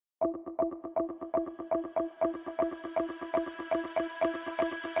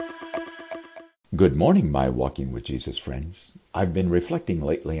Good morning, my Walking with Jesus friends. I've been reflecting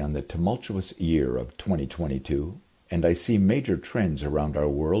lately on the tumultuous year of 2022, and I see major trends around our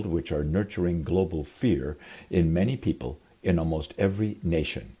world which are nurturing global fear in many people in almost every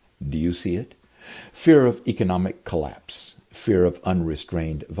nation. Do you see it? Fear of economic collapse, fear of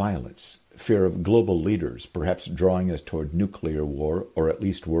unrestrained violence, fear of global leaders perhaps drawing us toward nuclear war or at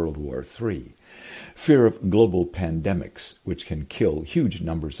least World War III, fear of global pandemics which can kill huge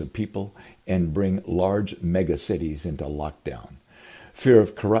numbers of people and bring large megacities into lockdown, fear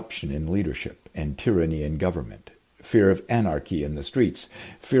of corruption in leadership and tyranny in government, fear of anarchy in the streets,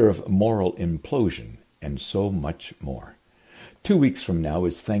 fear of moral implosion, and so much more. 2 weeks from now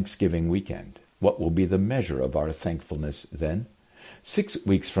is Thanksgiving weekend. What will be the measure of our thankfulness then? 6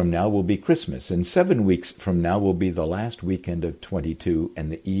 weeks from now will be Christmas, and 7 weeks from now will be the last weekend of 22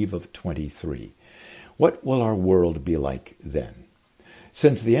 and the eve of 23. What will our world be like then?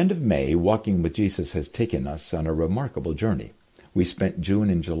 Since the end of May, Walking with Jesus has taken us on a remarkable journey. We spent June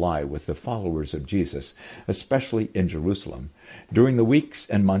and July with the followers of Jesus, especially in Jerusalem, during the weeks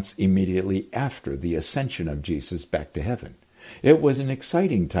and months immediately after the ascension of Jesus back to heaven. It was an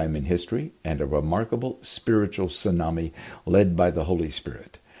exciting time in history and a remarkable spiritual tsunami led by the Holy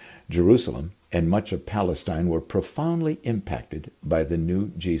Spirit. Jerusalem and much of Palestine were profoundly impacted by the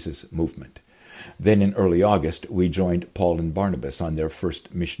new Jesus movement. Then in early August, we joined Paul and Barnabas on their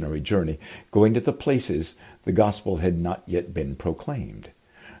first missionary journey, going to the places the gospel had not yet been proclaimed.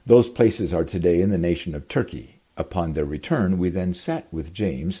 Those places are today in the nation of Turkey. Upon their return, we then sat with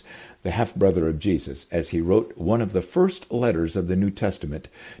James, the half-brother of Jesus, as he wrote one of the first letters of the New Testament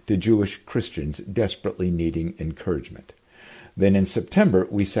to Jewish Christians desperately needing encouragement. Then in September,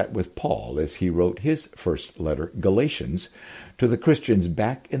 we sat with Paul as he wrote his first letter, Galatians, to the Christians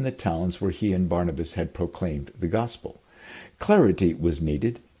back in the towns where he and Barnabas had proclaimed the gospel. Clarity was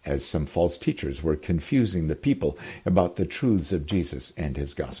needed, as some false teachers were confusing the people about the truths of Jesus and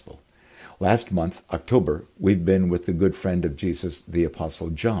his gospel. Last month, October, we've been with the good friend of Jesus, the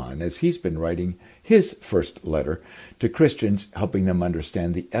Apostle John, as he's been writing his first letter to Christians, helping them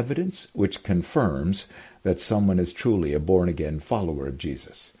understand the evidence which confirms that someone is truly a born-again follower of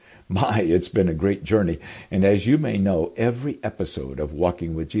Jesus. My, it's been a great journey, and as you may know, every episode of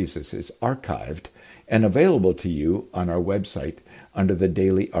Walking with Jesus is archived and available to you on our website under the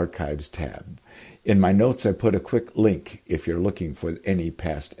Daily Archives tab. In my notes, I put a quick link if you're looking for any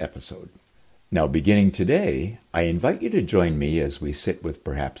past episode. Now, beginning today, I invite you to join me as we sit with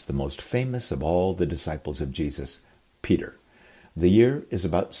perhaps the most famous of all the disciples of Jesus, Peter. The year is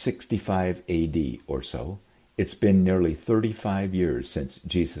about 65 A.D. or so. It's been nearly 35 years since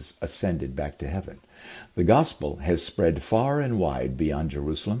Jesus ascended back to heaven. The gospel has spread far and wide beyond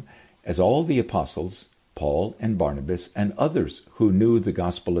Jerusalem as all the apostles, Paul and Barnabas, and others who knew the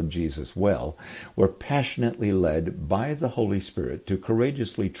gospel of Jesus well, were passionately led by the Holy Spirit to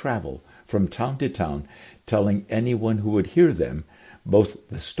courageously travel from town to town, telling anyone who would hear them both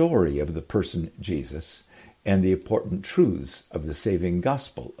the story of the person Jesus and the important truths of the saving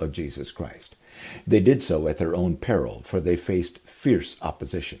gospel of Jesus Christ. They did so at their own peril, for they faced fierce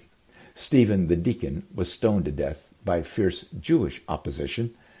opposition. Stephen the deacon was stoned to death by fierce Jewish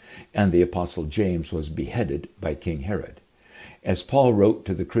opposition, and the apostle James was beheaded by King Herod. As Paul wrote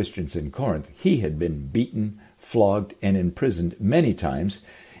to the Christians in Corinth, he had been beaten, flogged, and imprisoned many times,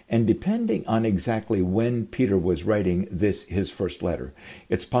 and depending on exactly when Peter was writing this, his first letter,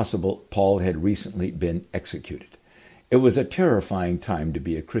 it's possible Paul had recently been executed. It was a terrifying time to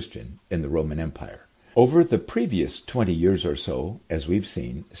be a Christian in the Roman Empire. Over the previous 20 years or so, as we've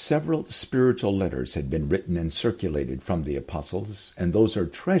seen, several spiritual letters had been written and circulated from the apostles, and those are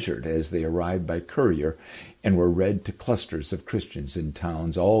treasured as they arrived by courier and were read to clusters of Christians in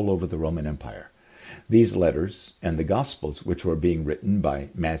towns all over the Roman Empire. These letters and the Gospels, which were being written by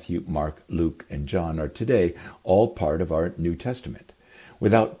Matthew, Mark, Luke, and John, are today all part of our New Testament.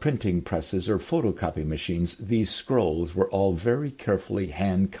 Without printing presses or photocopy machines, these scrolls were all very carefully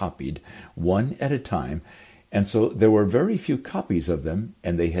hand-copied, one at a time, and so there were very few copies of them,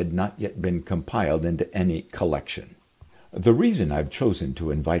 and they had not yet been compiled into any collection. The reason I've chosen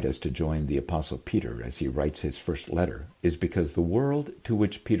to invite us to join the Apostle Peter as he writes his first letter is because the world to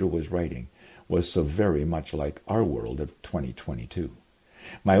which Peter was writing was so very much like our world of 2022.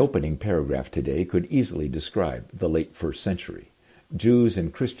 My opening paragraph today could easily describe the late first century. Jews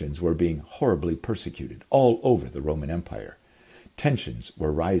and Christians were being horribly persecuted all over the Roman Empire. Tensions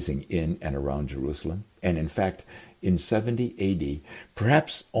were rising in and around Jerusalem, and in fact, in 70 A.D.,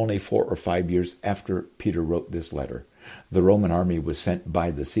 perhaps only 4 or 5 years after Peter wrote this letter, The Roman army was sent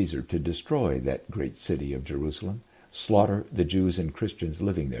by the Caesar to destroy that great city of Jerusalem, slaughter the Jews and Christians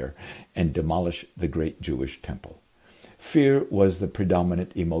living there, and demolish the great Jewish temple. Fear was the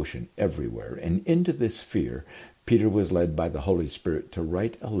predominant emotion everywhere, and into this fear Peter was led by the Holy Spirit to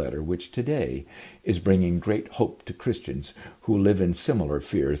write a letter which today is bringing great hope to Christians who live in similar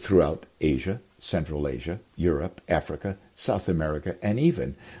fear throughout Asia, Central Asia, Europe, Africa, South America, and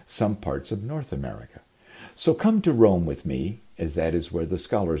even some parts of North America. So come to Rome with me, as that is where the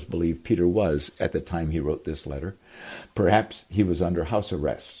scholars believe Peter was at the time he wrote this letter. Perhaps he was under house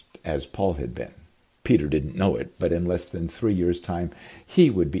arrest, as Paul had been. Peter didn't know it, but in less than 3 years' time,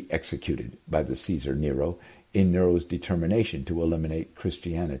 he would be executed by the Caesar Nero in Nero's determination to eliminate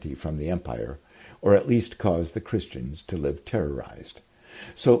Christianity from the empire, or at least cause the Christians to live terrorized.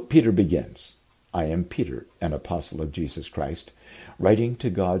 So Peter begins, I am Peter, an apostle of Jesus Christ, writing to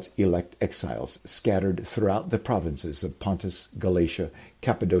God's elect exiles scattered throughout the provinces of Pontus, Galatia,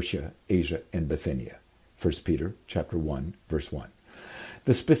 Cappadocia, Asia, and Bithynia. 1 Peter chapter 1, verse 1.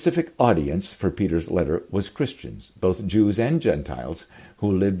 The specific audience for Peter's letter was Christians, both Jews and Gentiles,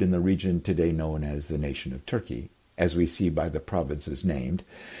 who lived in the region today known as the nation of Turkey, as we see by the provinces named.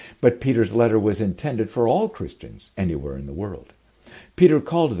 But Peter's letter was intended for all Christians anywhere in the world. Peter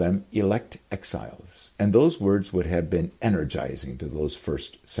called them elect exiles, and those words would have been energizing to those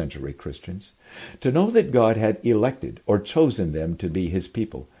first-century Christians. To know that God had elected or chosen them to be his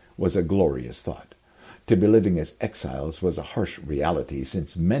people was a glorious thought. To be living as exiles was a harsh reality,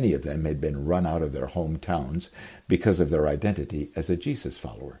 since many of them had been run out of their hometowns because of their identity as a Jesus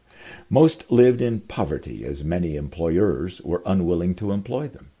follower. Most lived in poverty, as many employers were unwilling to employ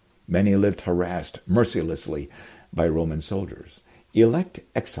them. Many lived harassed mercilessly by Roman soldiers. Elect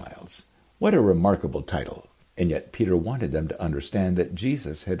exiles. What a remarkable title. And yet Peter wanted them to understand that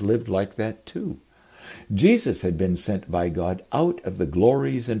Jesus had lived like that too. Jesus had been sent by God out of the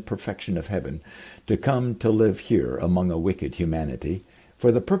glories and perfection of heaven to come to live here among a wicked humanity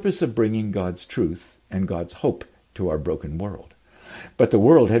for the purpose of bringing God's truth and God's hope to our broken world. But the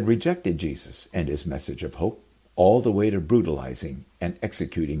world had rejected Jesus and his message of hope, all the way to brutalizing and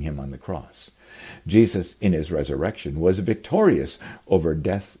executing him on the cross. Jesus, in his resurrection, was victorious over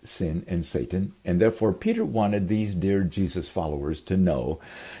death, sin, and Satan, and therefore Peter wanted these dear Jesus followers to know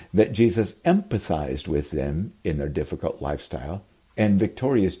that Jesus empathized with them in their difficult lifestyle, and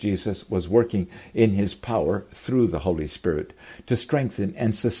victorious Jesus was working in his power through the Holy Spirit to strengthen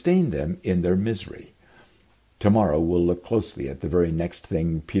and sustain them in their misery. Tomorrow we'll look closely at the very next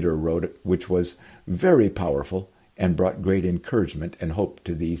thing Peter wrote, which was very powerful and brought great encouragement and hope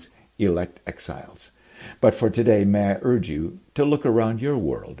to these elect exiles. But for today, may I urge you to look around your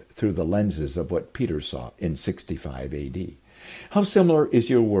world through the lenses of what Peter saw in 65 A.D. How similar is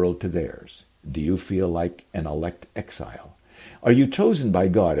your world to theirs? Do you feel like an elect exile? Are you chosen by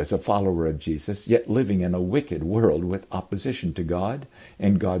God as a follower of Jesus, yet living in a wicked world with opposition to God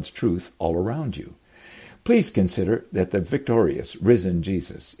and God's truth all around you? Please consider that the victorious, risen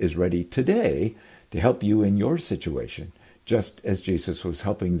Jesus is ready today to help you in your situation, just as Jesus was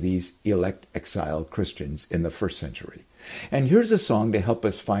helping these elect exile Christians in the first century. And here's a song to help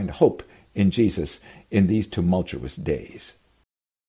us find hope in Jesus in these tumultuous days.